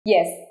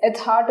Yes,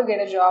 it's hard to get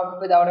a job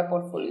without a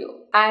portfolio.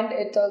 And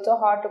it's also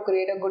hard to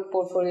create a good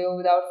portfolio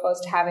without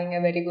first having a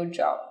very good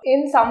job.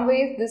 In some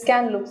ways, this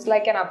can look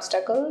like an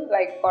obstacle.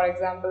 Like, for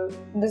example,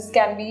 this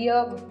can be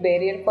a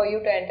barrier for you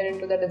to enter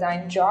into the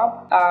design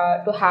job,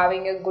 to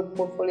having a good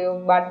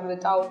portfolio, but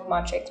without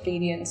much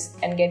experience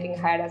and getting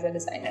hired as a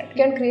designer.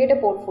 You can create a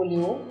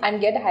portfolio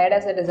and get hired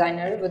as a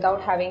designer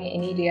without having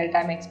any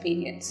real-time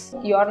experience.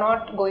 You're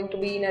not going to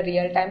be in a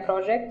real-time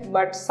project,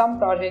 but some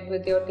project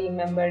with your team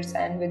members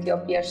and with your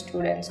peer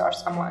students or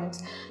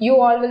someone's, you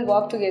all will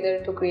work together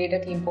to create a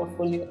team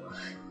portfolio.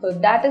 So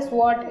that is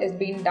what is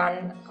being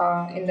done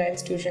in the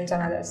institutions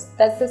and others.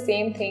 That's the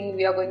same thing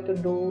we are going to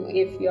do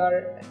if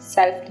you're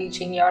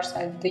self-teaching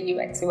yourself the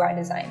UX UI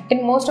design.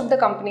 In most of the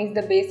companies,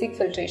 the basic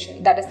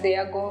filtration, that is, they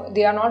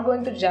are not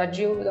going to judge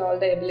you with all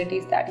the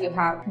abilities that you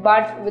have,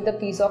 but with a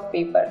piece of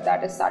paper,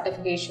 that is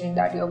certification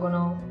that you're going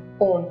to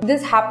own.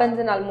 This happens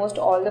in almost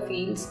all the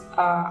fields.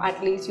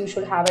 At least you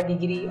should have a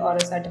degree or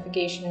a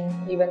certification,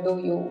 even though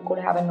you could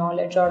have a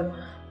knowledge or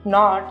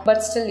not,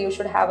 but still you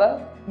should have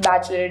a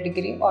bachelor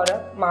degree or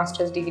a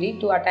master's degree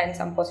to attain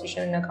some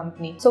position in a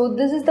company. So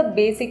this is the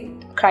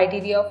basic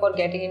criteria for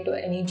getting into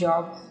any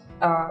job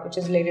which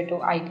is related to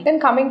IT. Then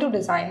coming to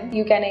design,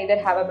 you can either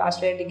have a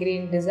bachelor degree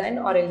in design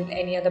or in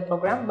any other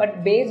program,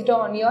 but based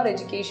on your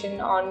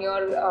education, on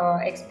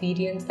your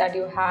experience that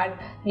you had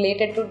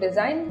related to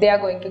design, they are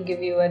going to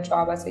give you a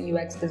job as a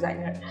UX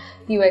designer,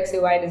 UX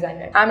UI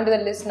designer. I'm into the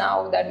list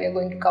now that we are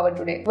going to cover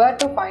today. Where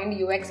to find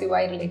UX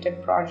UI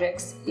related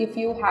projects if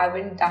you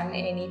haven't done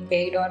any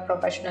paid or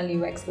professional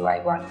UX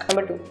UI work.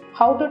 Number 2,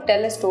 how to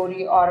tell a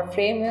story or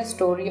frame a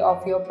story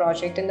of your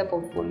project in the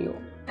portfolio.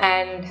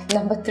 And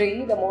number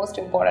 3, the most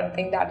important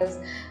thing, that is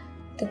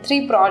the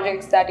 3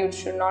 projects that you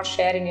should not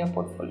share in your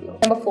portfolio.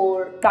 Number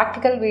 4,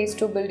 practical ways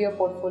to build your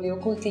portfolio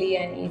quickly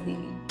and easily.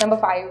 Number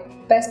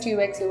 5, best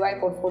UX UI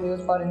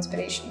portfolios for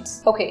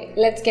inspirations. Okay,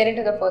 let's get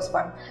into the first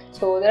one.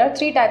 So there are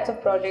 3 types of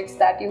projects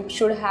that you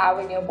should have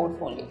in your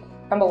portfolio.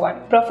 Number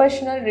 1,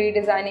 professional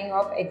redesigning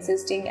of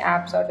existing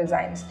apps or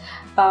designs.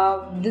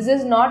 This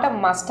is not a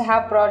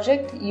must-have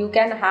project. You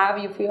can have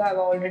if you have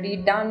already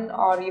done,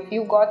 or if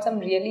you got some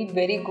really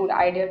very good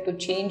idea to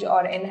change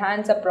or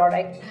enhance a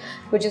product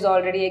which is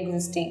already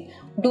existing.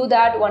 Do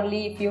that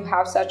only if you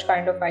have such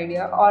kind of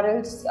idea, or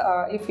else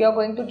if you are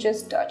going to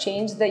just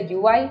change the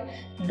UI,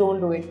 don't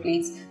do it,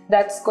 please.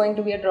 That's going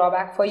to be a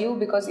drawback for you,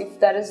 because if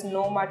there is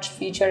no much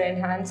feature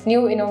enhanced,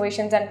 new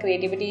innovations and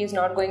creativity is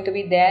not going to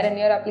be there in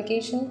your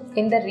application,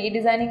 in the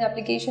redesigning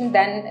application,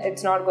 then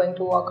it's not going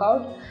to work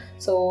out.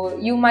 So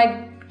you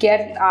might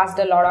get asked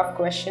a lot of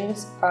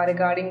questions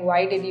regarding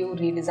why did you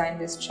redesign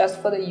this, just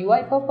for the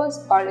UI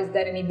purpose, or is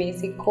there any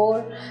basic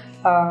core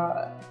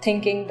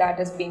thinking that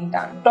is being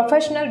done.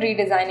 Professional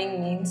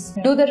redesigning means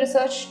do the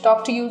research,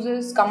 talk to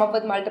users, come up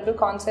with multiple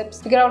concepts,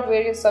 figure out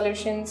various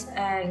solutions,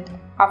 and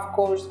of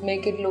course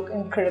make it look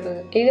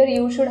incredible. Either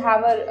you should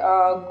have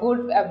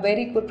a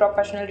very good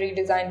professional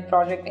redesign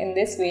project in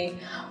this way,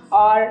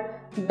 or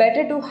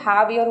better to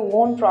have your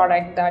own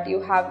product that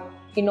you have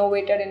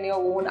innovated in your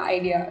own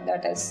idea,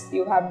 that is,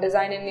 you have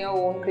designed in your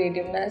own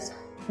creativeness.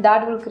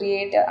 That will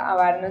create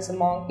awareness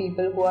among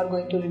people who are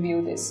going to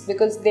review this,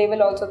 because they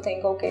will also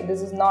think, okay,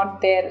 this is not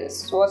there,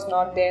 this was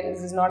not there,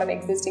 this is not an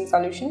existing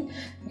solution.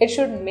 It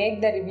should make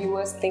the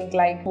reviewers think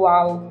like,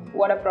 wow,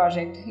 what a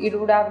project. It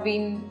would have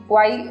been,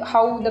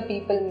 how the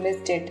people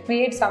missed it.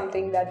 Create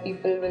something that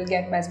people will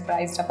get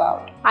mesmerized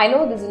about. I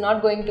know this is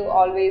not going to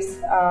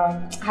always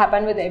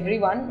happen with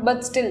everyone,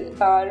 but still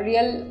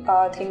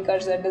real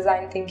thinkers, the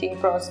design thinking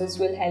process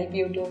will help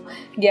you to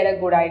get a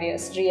good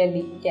ideas,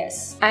 really,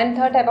 yes. And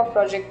third type of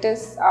project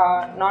is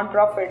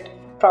non-profit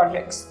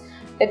projects.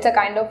 It's a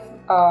kind of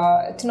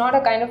it's not a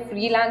kind of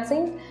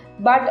freelancing,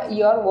 but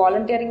you're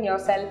volunteering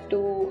yourself to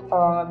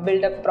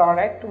build a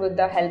product with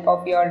the help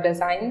of your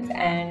designs,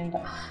 and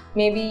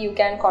maybe you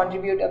can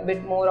contribute a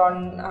bit more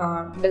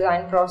on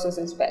design process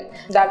as well.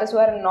 That is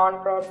where a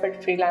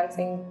non-profit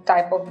freelancing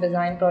type of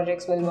design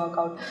projects will work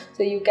out.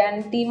 So you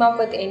can team up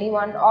with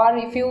anyone, or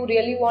if you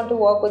really want to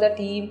work with a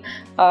team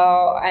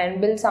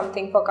and build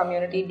something for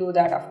community, do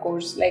that, of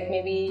course. Like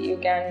maybe you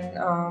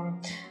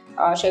can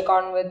check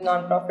on with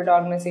non-profit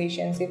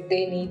organizations if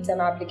they need some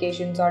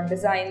applications or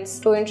designs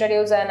to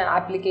introduce an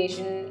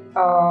application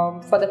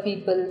for the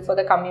people, for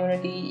the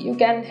community. You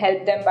can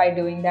help them by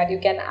doing that. You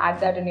can add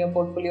that in your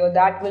portfolio.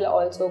 That will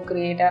also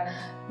create a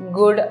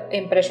good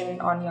impression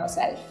on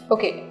yourself.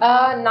 Okay,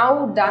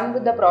 now done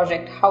with the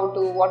project,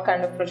 what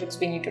kind of projects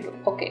we need to do.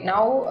 Okay,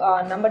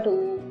 now number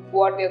 2,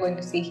 what we are going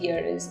to see here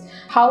is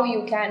how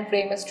you can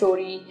frame a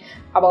story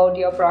about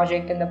your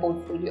project in the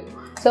portfolio.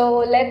 So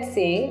let's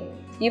say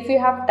if you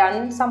have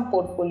done some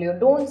portfolio,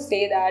 don't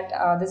say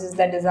that this is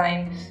the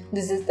design,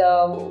 this is the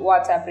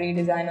WhatsApp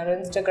redesign or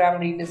Instagram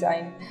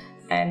redesign,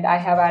 and I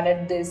have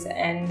added this,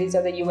 and these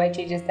are the UI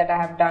changes that I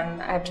have done.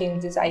 I have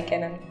changed this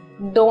icon. And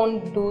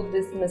don't do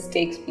these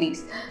mistakes,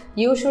 please.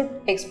 You should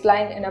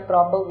explain in a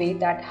proper way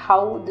that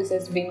how this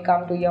has been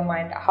come to your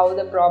mind, how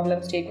the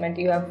problem statement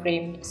you have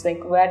framed. It's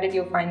like, where did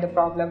you find the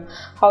problem?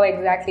 How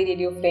exactly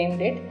did you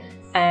frame it?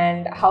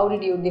 and how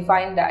did you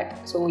define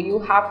that? So you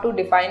have to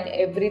define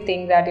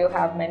everything that you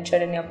have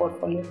mentioned in your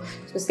portfolio.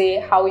 So say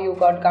how you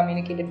got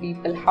communicated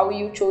people, how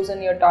you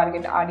chosen your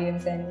target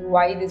audience, and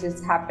why this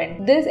has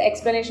happened. This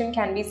explanation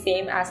can be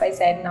same as I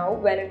said now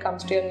when it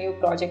comes to your new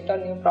project or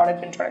new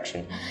product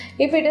introduction.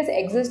 If it is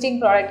existing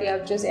product, you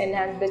have just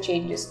enhanced the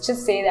changes.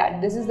 Just say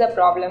that this is the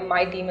problem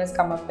my team has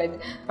come up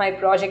with, my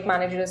project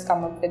manager has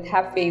come up with,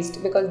 have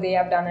faced, because they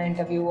have done an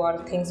interview or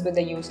things with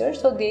the users.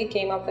 So they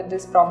came up with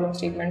this problem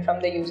statement from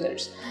the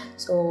users.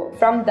 So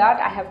from that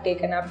I have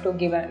taken up to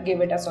give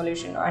it a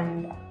solution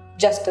and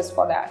justice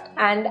for that,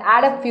 and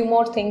add a few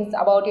more things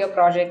about your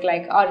project,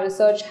 like our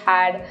research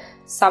had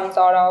some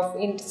sort of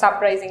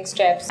surprising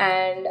steps,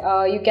 and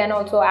you can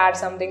also add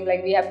something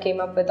like we have came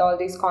up with all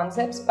these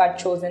concepts but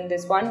chosen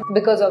this one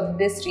because of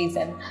this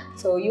reason.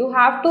 So you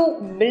have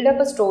to build up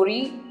a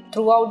story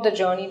throughout the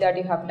journey that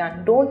you have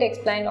done. Don't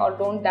explain or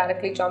don't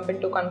directly jump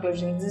into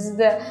conclusions. This is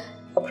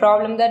a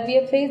problem that we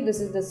have faced, this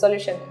is the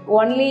solution.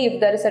 Only if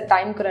there is a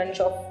time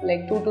crunch of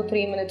like 2 to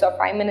 3 minutes or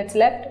 5 minutes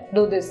left,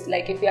 do this.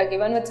 Like if you are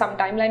given with some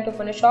timeline to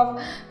finish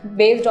off,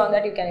 based on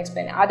that you can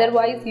explain.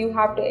 Otherwise you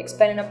have to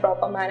explain in a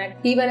proper manner.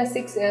 Even a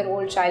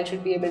 6-year-old child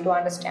should be able to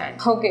understand.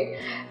 Okay,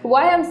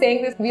 why I'm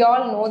saying this, we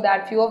all know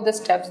that few of the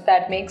steps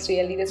that makes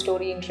really the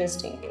story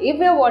interesting. If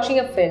we are watching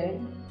a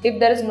film, if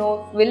there is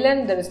no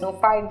villain, there is no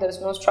fight, there is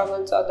no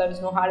struggles, or there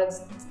is no hardness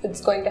that's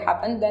going to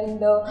happen, then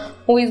the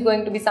movie is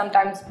going to be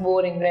sometimes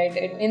boring, right?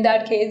 In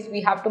that case,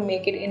 we have to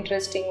make it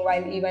interesting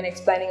while even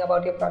explaining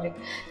about your project.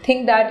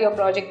 Think that your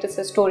project is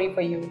a story for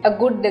you. A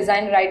good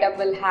design write-up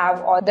will have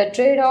all the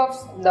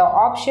trade-offs, the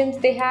options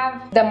they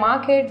have, the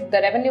market, the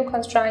revenue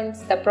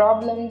constraints, the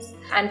problems,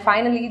 and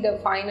finally the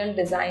final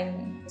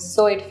design.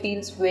 So it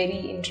feels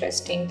very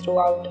interesting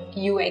throughout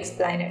you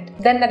explain it.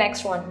 Then the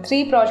next one,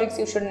 3 projects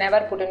you should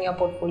never put in your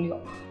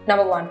portfolio.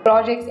 Number 1,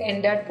 projects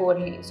ended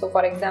poorly. So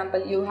for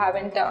example, you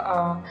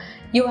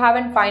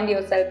haven't find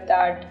yourself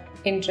that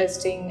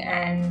interesting,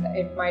 and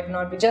it might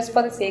not be, just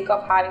for the sake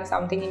of having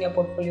something in your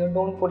portfolio,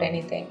 don't put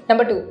anything.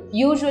 Number 2,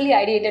 usually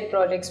ideated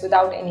projects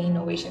without any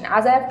innovation.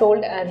 As I have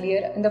told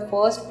earlier in the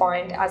first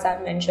point, as I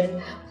have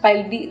mentioned,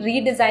 while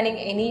redesigning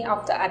any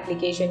of the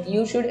application,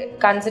 you should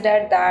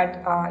consider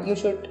that you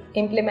should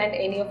implement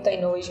any of the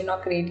innovation or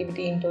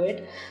creativity into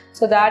it,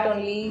 so that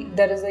only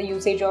there is a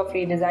usage of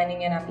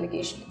redesigning an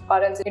application,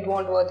 or else it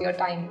won't worth your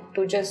time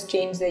to just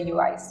change the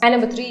UIs. And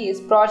number 3 is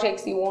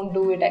projects you won't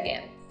do it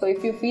again. So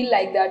if you feel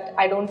like that,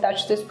 I don't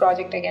touch this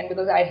project again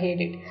because I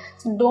hate it,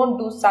 so don't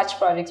do such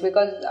projects,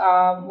 because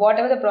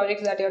whatever the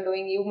projects that you're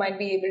doing, you might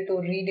be able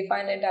to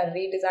redefine it or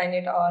redesign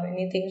it, or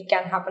anything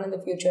can happen in the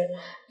future.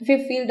 If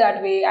you feel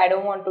that way, I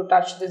don't want to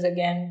touch this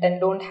again,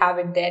 then don't have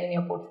it there in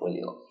your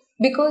portfolio.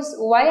 Because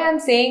why I'm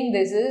saying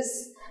this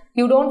is,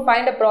 you don't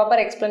find a proper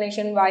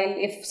explanation while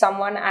if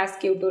someone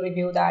asks you to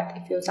review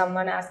that, if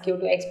someone asks you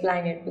to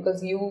explain it,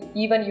 because you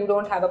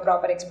don't have a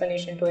proper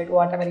explanation to it,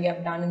 whatever you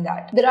have done in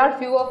that. There are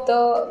few of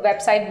the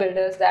website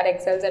builders that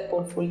excels at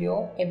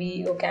portfolio. Maybe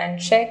you can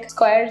check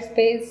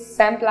Squarespace,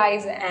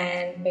 Samplice,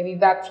 and maybe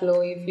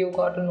Webflow. If you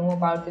got to know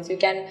about this, you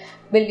can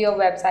build your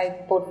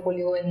website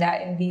portfolio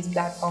in these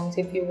platforms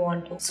if you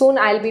want to. Soon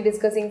I'll be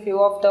discussing few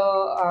of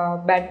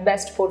the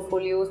best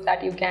portfolios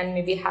that you can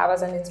maybe have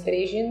as an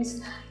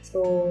inspirations.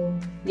 So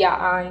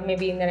yeah,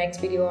 maybe in the next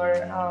video or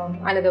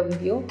another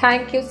video.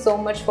 Thank you so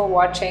much for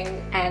watching,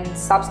 and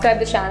subscribe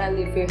the channel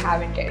if you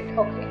haven't yet.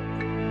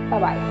 Okay, bye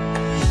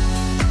bye.